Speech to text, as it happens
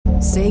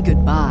Say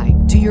goodbye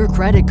to your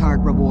credit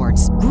card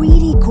rewards.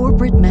 Greedy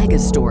corporate mega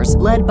stores,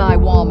 led by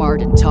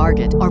Walmart and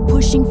Target, are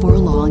pushing for a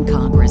law in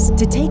Congress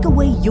to take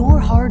away your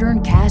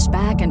hard-earned cash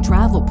back and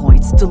travel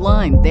points to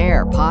line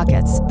their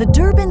pockets. The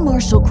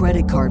Durbin-Marshall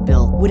credit card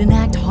bill would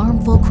enact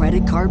harmful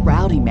credit card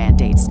routing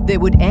mandates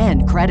that would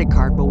end credit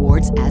card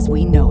rewards as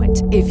we know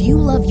it. If you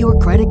love your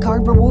credit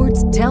card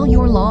rewards, tell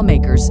your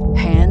lawmakers,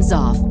 hands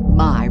off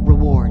my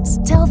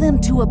rewards. Tell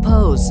them to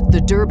oppose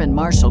the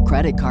Durbin-Marshall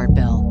credit card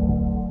bill.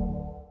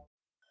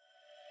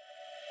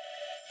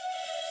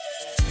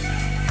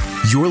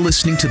 You're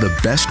listening to the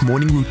Best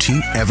Morning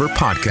Routine Ever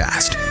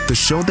podcast, the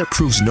show that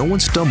proves no one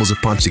stumbles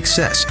upon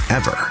success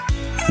ever.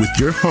 With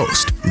your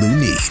host, Lou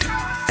Need.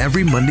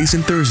 Every Mondays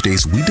and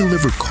Thursdays, we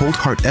deliver cold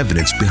hard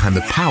evidence behind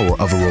the power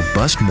of a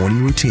robust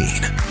morning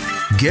routine.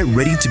 Get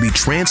ready to be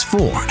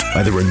transformed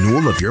by the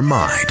renewal of your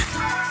mind.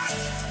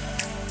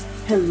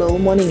 Hello,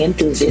 morning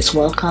enthusiasts.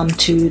 Welcome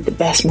to the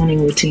Best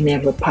Morning Routine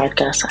Ever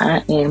podcast.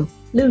 I am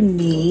Lou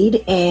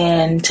Need,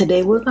 and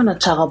today we're going to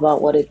talk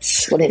about what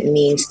it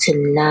means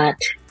to not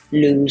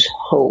lose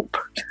hope.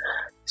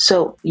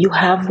 So you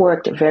have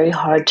worked very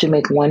hard to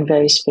make one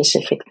very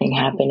specific thing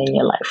happen in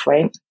your life,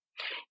 right?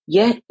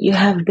 Yet you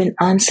have been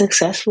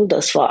unsuccessful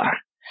thus far.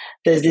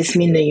 Does this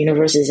mean the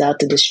universe is out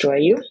to destroy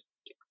you?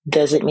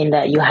 Does it mean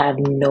that you have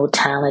no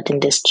talent in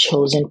this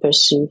chosen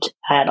pursuit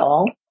at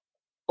all?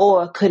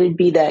 Or could it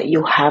be that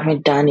you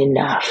haven't done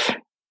enough?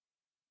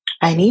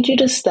 I need you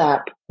to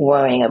stop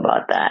worrying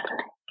about that,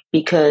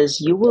 because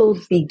you will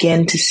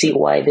begin to see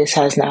why this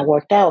has not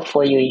worked out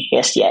for you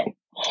just yet.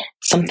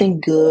 Something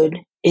good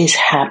is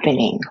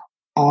happening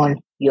on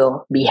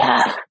your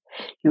behalf.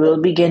 You will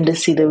begin to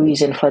see the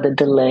reason for the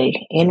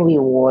delay in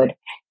reward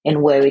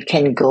and where it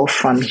can go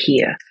from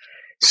here.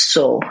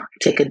 So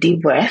take a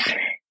deep breath.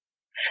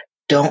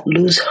 Don't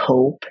lose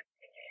hope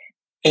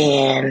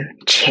and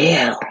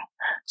chill.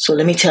 So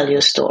let me tell you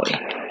a story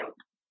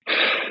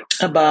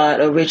about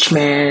a rich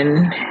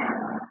man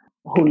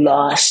who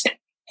lost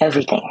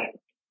everything.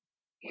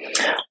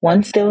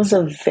 Once there was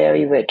a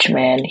very rich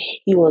man.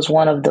 He was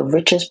one of the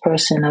richest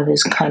person of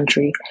his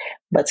country,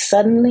 but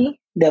suddenly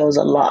there was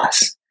a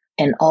loss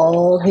and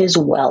all his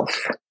wealth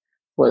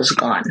was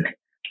gone.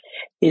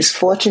 His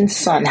fortune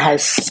sun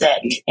has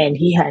set and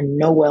he had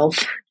no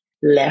wealth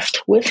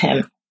left with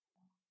him.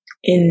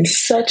 In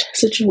such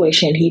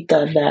situation, he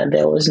thought that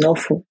there was no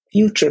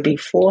future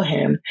before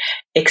him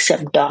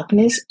except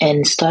darkness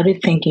and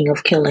started thinking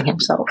of killing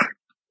himself.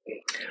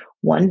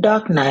 One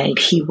dark night,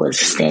 he was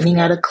standing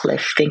at a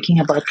cliff thinking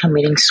about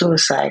committing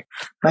suicide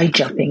by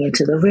jumping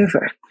into the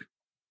river.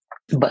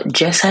 But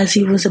just as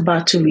he was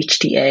about to reach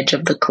the edge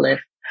of the cliff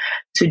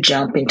to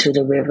jump into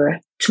the river,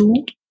 two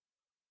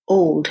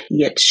old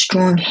yet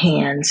strong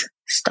hands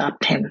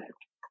stopped him.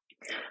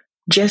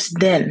 Just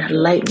then,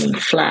 lightning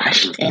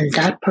flashed, and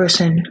that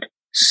person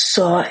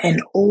saw an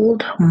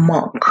old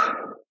monk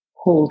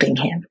holding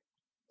him.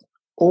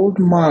 Old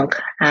monk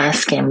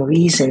asked him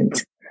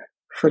reasons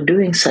for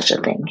doing such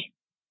a thing.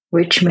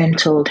 Rich man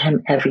told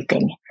him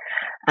everything.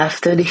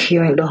 After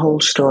hearing the whole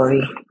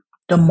story,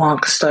 the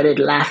monk started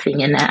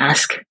laughing and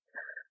asked,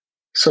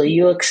 "So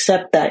you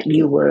accept that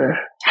you were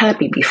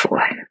happy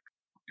before?"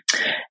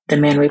 The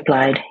man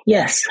replied,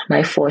 "Yes,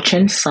 my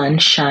fortune sun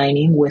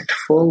shining with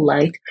full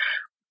light,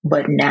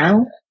 but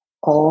now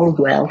all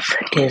wealth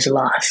is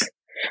lost.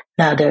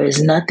 Now there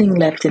is nothing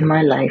left in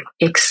my life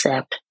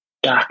except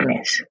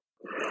darkness."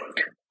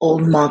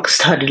 Old monk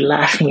started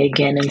laughing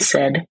again and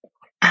said,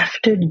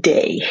 "After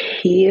day,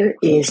 here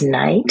is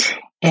night,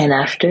 and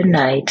after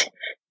night,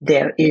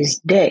 there is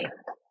day.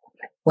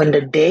 When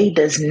the day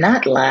does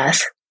not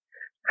last,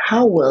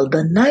 how will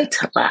the night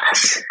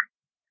last?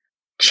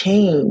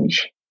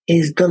 Change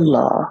is the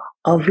law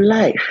of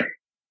life."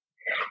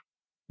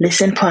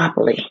 Listen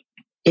properly.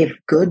 If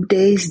good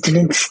days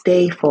didn't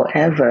stay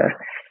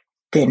forever,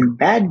 then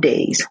bad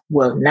days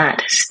will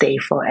not stay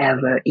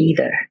forever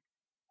either.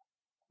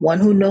 One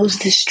who knows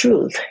this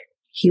truth,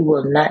 he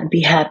will not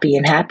be happy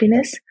in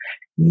happiness,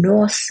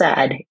 nor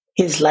sad.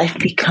 His life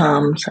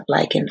becomes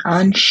like an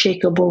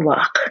unshakable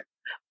rock,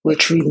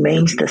 which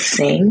remains the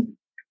same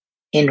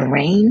in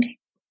rain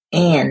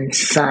and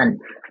sun.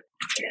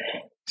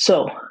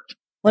 So,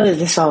 what does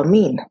this all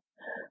mean?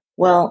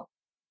 Well,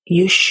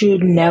 you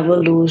should never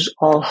lose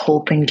all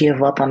hope and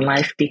give up on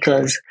life,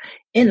 because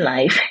in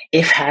life,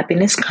 if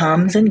happiness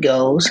comes and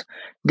goes,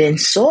 then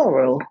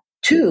sorrow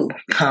too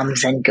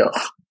comes and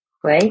goes,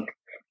 right?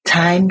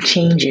 Time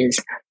changes.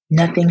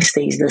 Nothing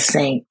stays the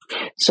same.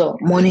 So,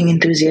 morning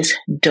enthusiasts,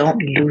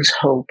 don't lose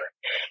hope.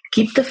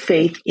 Keep the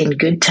faith in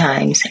good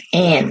times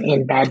and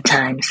in bad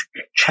times.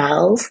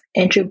 Trials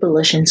and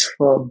tribulations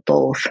for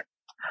both.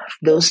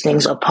 Those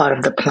things are part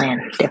of the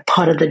plan. They're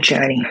part of the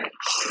journey.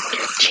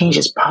 Change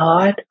is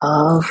part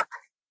of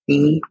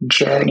the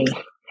journey.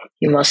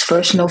 You must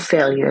first know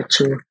failure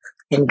to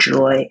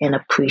enjoy and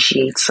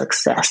appreciate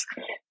success.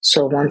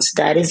 So once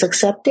that is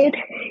accepted,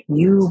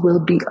 you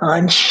will be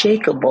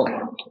unshakable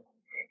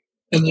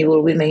and you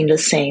will remain the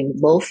same,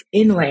 both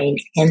in rain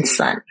and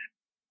sun.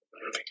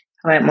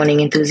 All right, morning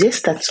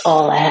enthusiasts, that's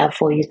all I have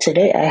for you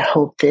today. I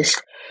hope this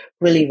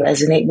really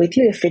resonated with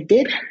you. If it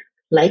did,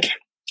 like,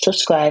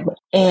 subscribe,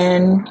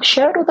 and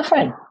share it with a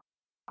friend.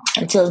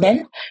 Until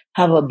then,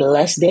 have a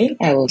blessed day.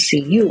 I will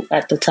see you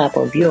at the top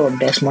of your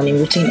best morning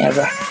routine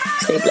ever.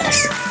 Stay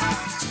blessed.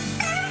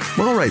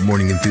 All right,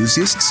 morning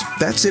enthusiasts,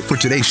 that's it for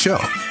today's show.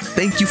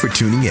 Thank you for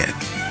tuning in.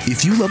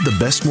 If you love the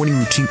Best Morning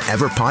Routine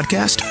Ever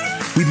podcast,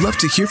 we'd love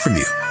to hear from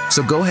you.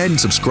 So go ahead and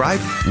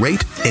subscribe,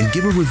 rate, and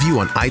give a review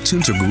on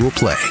iTunes or Google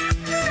Play.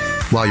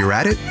 While you're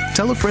at it,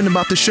 tell a friend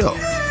about the show.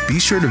 Be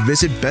sure to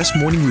visit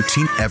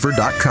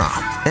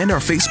bestmorningroutineever.com and our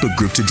Facebook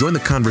group to join the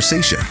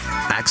conversation,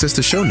 access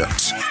the show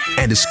notes,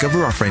 and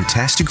discover our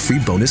fantastic free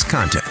bonus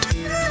content.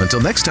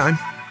 Until next time.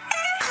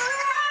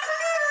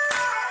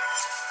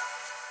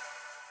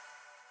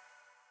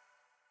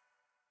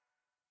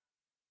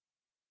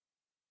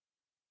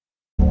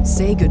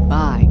 Say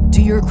goodbye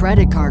to your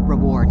credit card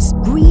rewards.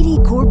 Greedy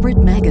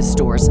corporate mega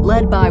stores,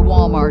 led by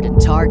Walmart and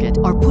Target,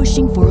 are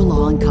pushing for a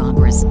law in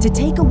Congress to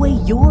take away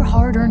your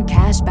hard-earned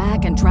cash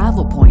back and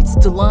travel points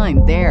to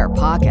line their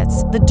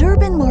pockets. The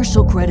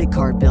Durbin-Marshall credit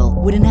card bill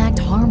would enact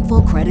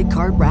harmful credit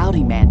card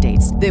routing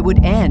mandates that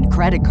would end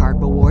credit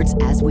card rewards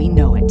as we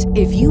know it.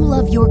 If you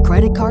love your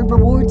credit card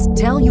rewards,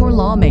 tell your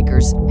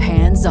lawmakers,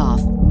 hands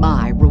off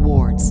my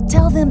rewards.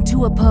 Tell them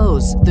to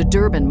oppose the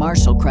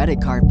Durbin-Marshall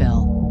credit card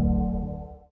bill.